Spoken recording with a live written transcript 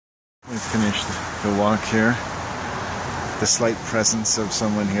I finished the walk here. The slight presence of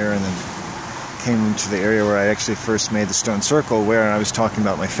someone here, and then came into the area where I actually first made the stone circle, where I was talking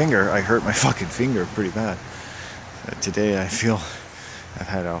about my finger. I hurt my fucking finger pretty bad. Today I feel I've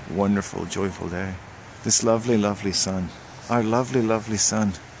had a wonderful, joyful day. This lovely, lovely sun, our lovely, lovely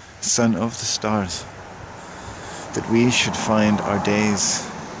sun, sun of the stars, that we should find our days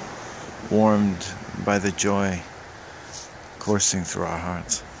warmed by the joy coursing through our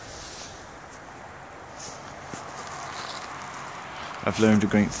hearts. I've learned a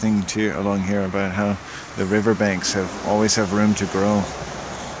great thing too along here about how the riverbanks always have room to grow,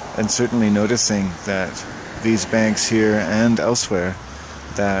 and certainly noticing that these banks here and elsewhere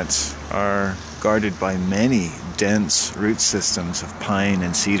that are guarded by many dense root systems of pine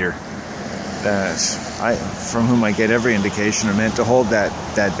and cedar from whom I get every indication are meant to hold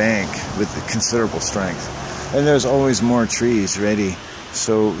that bank with considerable strength. And there's always more trees ready.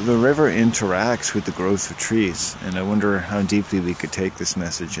 So the river interacts with the growth of trees, and I wonder how deeply we could take this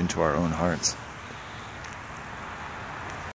message into our own hearts.